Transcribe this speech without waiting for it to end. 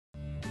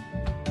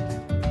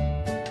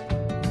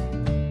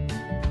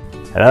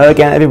Hello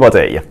again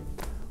everybody!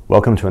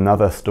 Welcome to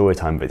another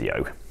storytime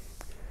video.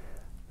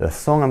 The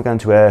song I'm going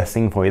to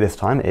sing for you this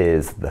time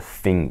is the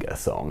Finger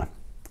Song.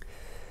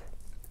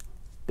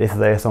 This is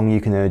a song you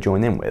can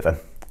join in with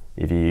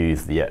if you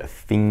use the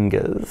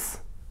fingers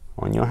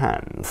on your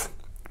hands.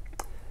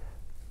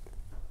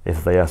 This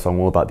is a song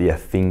all about the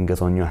fingers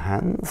on your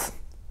hands.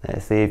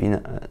 Let's see if you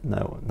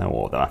know no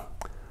order.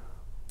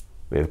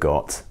 We've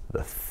got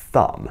the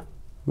thumb,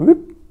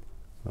 whoop,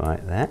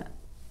 right there.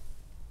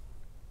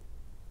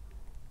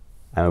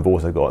 And we've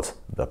also got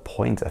the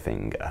pointer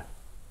finger,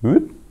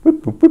 whoop,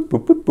 whoop, whoop, whoop,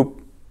 whoop, whoop,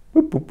 whoop,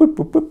 whoop, whoop,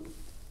 whoop, whoop,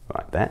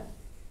 right there.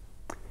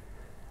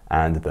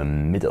 And the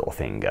middle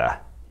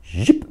finger,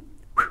 zip,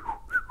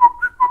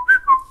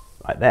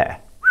 right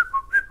there.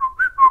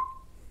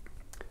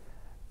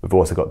 We've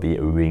also got the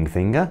ring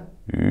finger,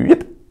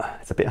 yep.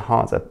 It's a bit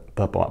hard to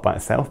put by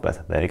itself,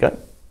 but there you go.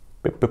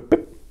 Bip, bip,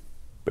 bip,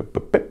 bip,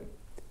 bip, bip.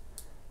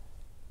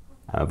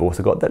 And we've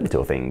also got the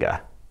little finger,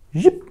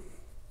 zip,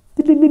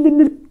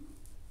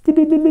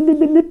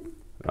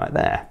 right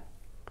there.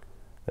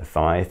 The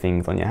 5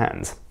 things on your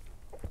hands.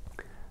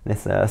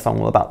 This song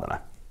all about them.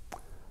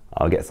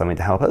 I'll get something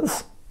to help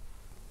us.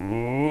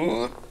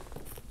 Ooh.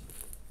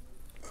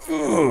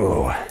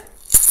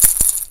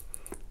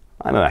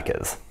 I'm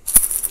Marcus.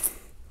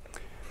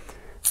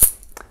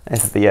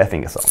 This is the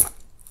finger song.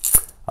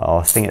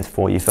 I'll sing it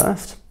for you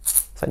first,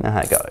 so you know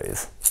how it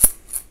goes.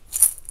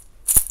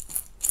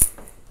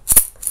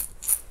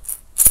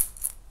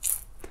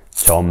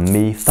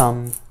 Tommy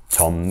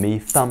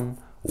Thumb,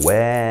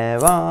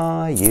 where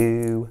are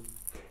you?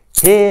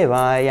 Here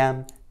I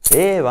am,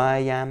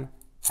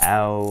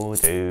 how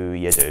do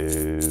you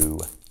do?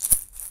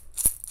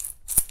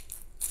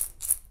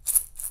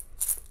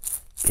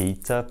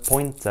 Peter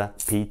Pointer,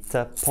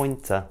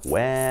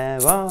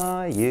 where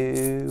are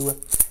you?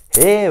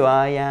 Here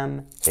I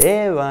am,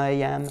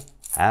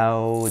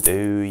 how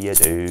do you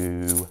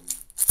do?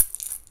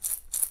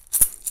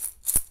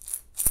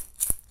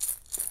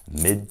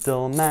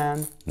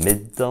 Middleman,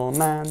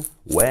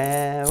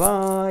 where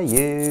are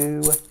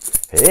you?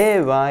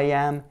 Here I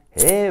am,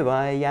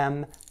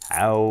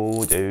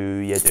 how do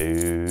you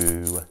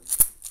do?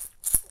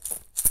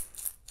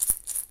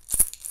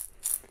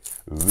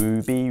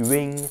 Ruby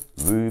ring,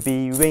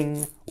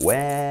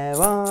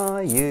 where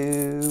are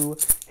you?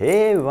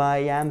 Here I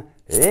am,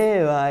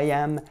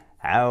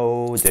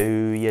 how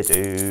do you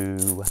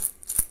do?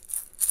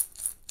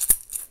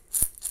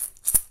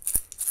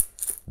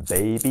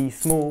 Baby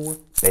small,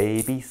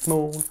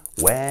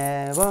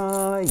 where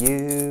are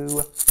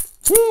you?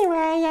 Here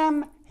I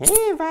am,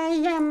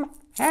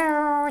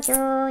 how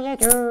do you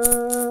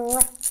do?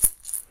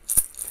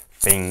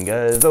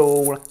 Fingers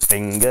all,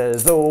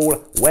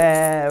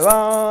 where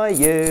are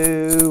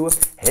you?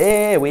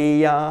 Here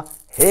we are,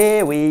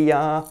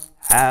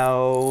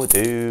 how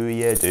do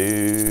you do?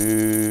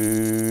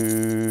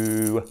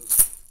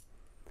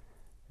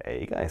 There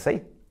you go,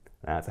 see?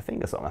 That's a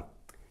finger song.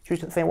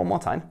 Should we say it one more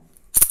time?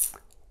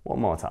 One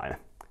more time.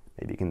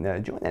 Maybe you can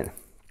join in.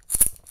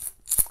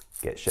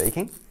 Get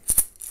shaking.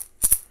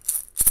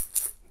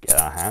 Get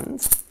our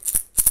hands.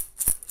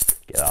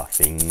 Get our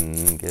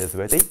fingers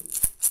ready.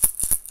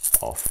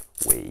 Off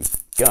we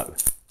go.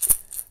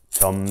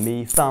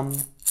 Tommy Thumb,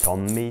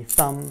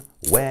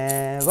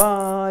 where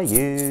are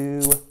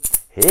you?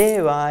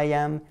 Here I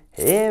am,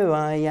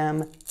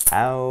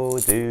 how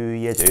do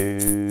you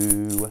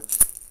do?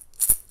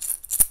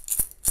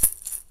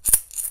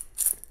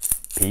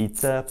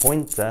 Peter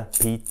Pointer,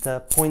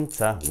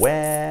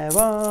 where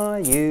are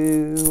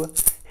you?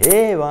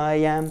 Here I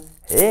am,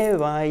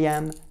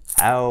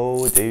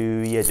 how do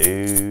you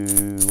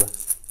do?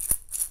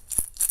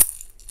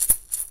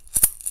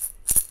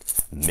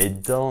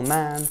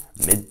 Middleman,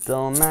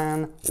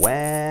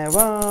 where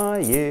are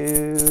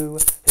you?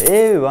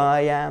 Here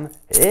I am,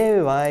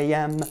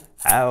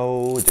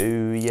 how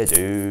do you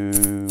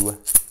do?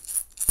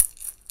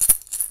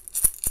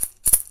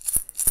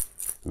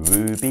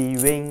 Ruby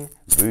ring,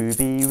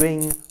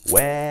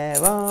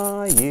 where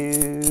are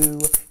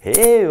you?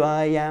 Here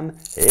I am,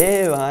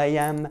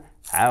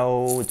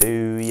 how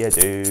do you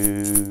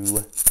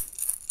do?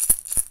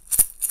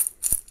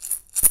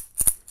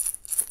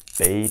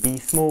 Baby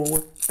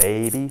small,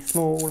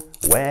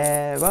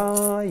 where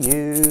are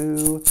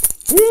you?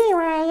 Here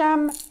I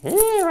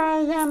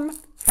am,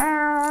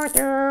 how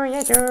do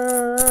you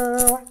do?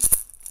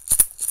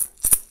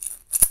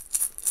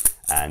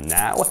 And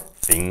now,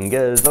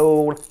 fingers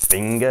all,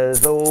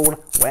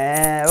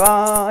 where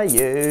are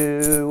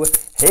you?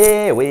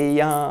 Here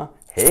we are,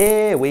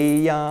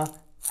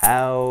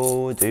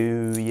 how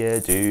do you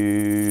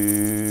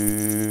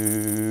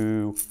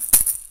do?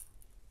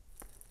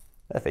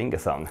 The finger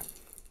song.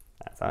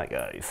 That's how it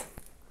goes.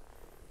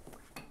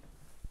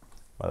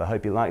 Well, I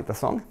hope you liked the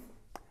song,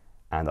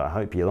 and I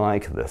hope you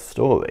like the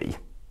story.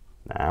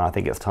 Now I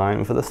think it's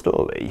time for the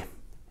story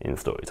in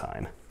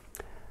Storytime.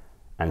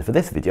 And for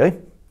this video,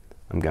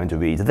 I'm going to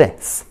read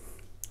this.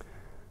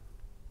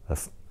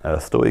 A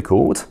story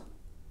called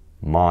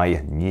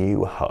My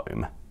New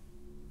Home.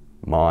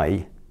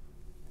 My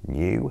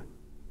New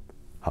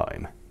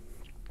home.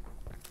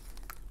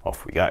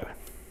 Off we go.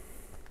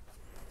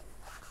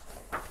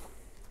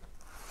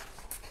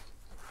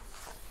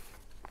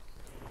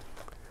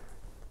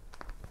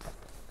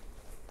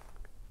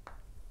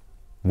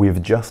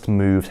 We've just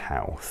moved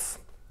house,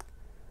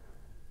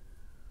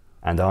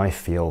 and I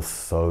feel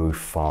so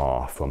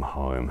far from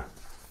home.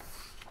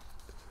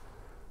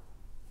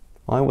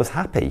 I was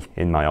happy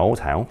in my old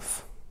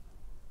house.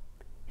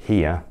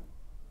 Here,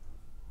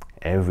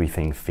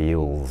 everything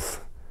feels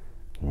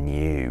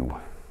new.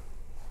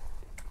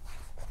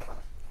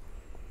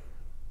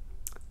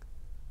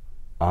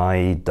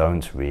 I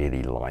don't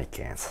really like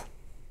it.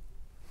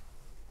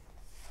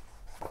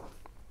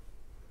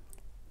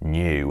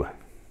 New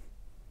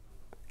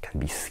can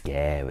be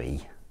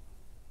scary.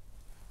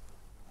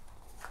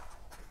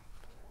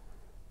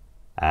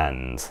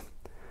 And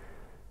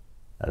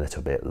a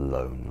little bit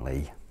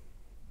lonely.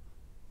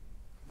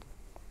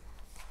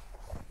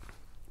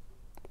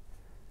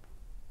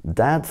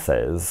 Dad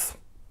says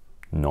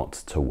not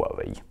to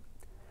worry.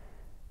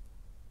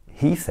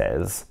 He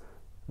says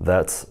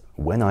that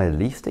when I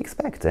least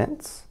expect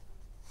it,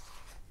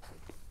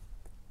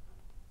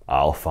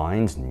 I'll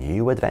find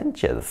new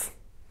adventures.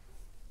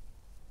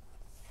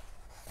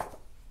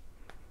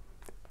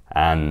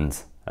 And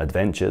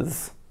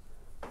adventures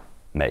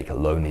make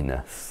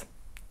loneliness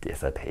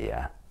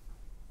disappear.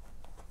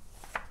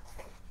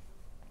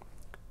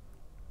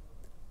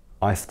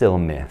 I still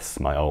miss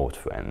my old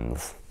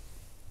friends.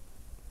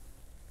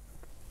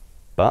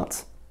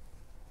 But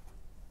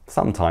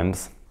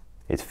sometimes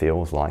it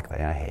feels like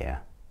they are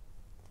here.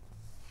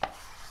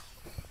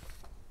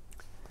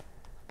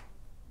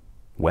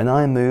 When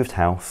I moved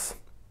house,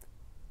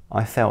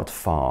 I felt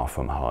far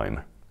from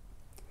home.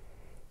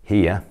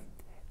 Here,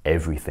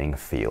 everything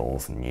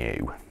feels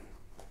new.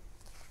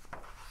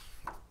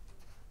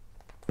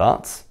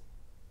 But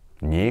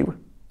new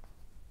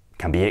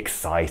can be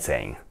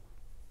exciting.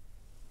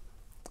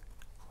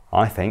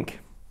 I think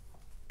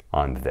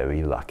I'm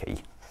very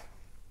lucky.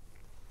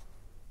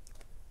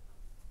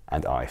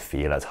 And I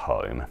feel at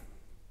home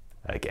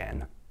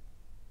again.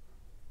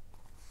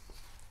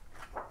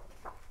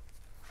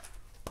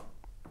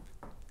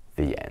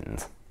 The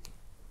end.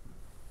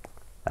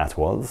 That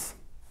was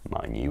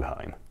my new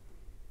home.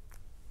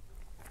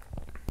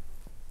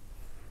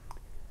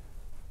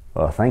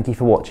 Well, thank you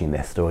for watching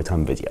this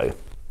storytime video.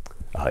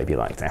 I hope you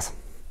liked it.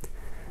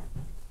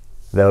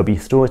 There will be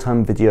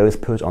storytime videos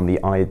put on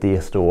the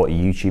Idea Store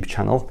YouTube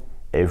channel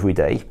every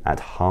day at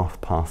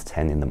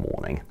 10:30 in the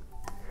morning.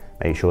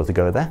 Make sure to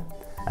go there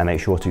and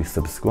make sure to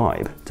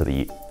subscribe to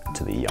the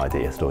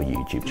Idea Store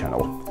YouTube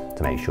channel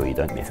to make sure you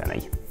don't miss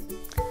any.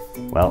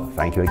 Well,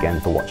 thank you again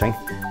for watching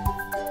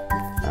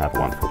and have a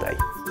wonderful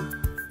day.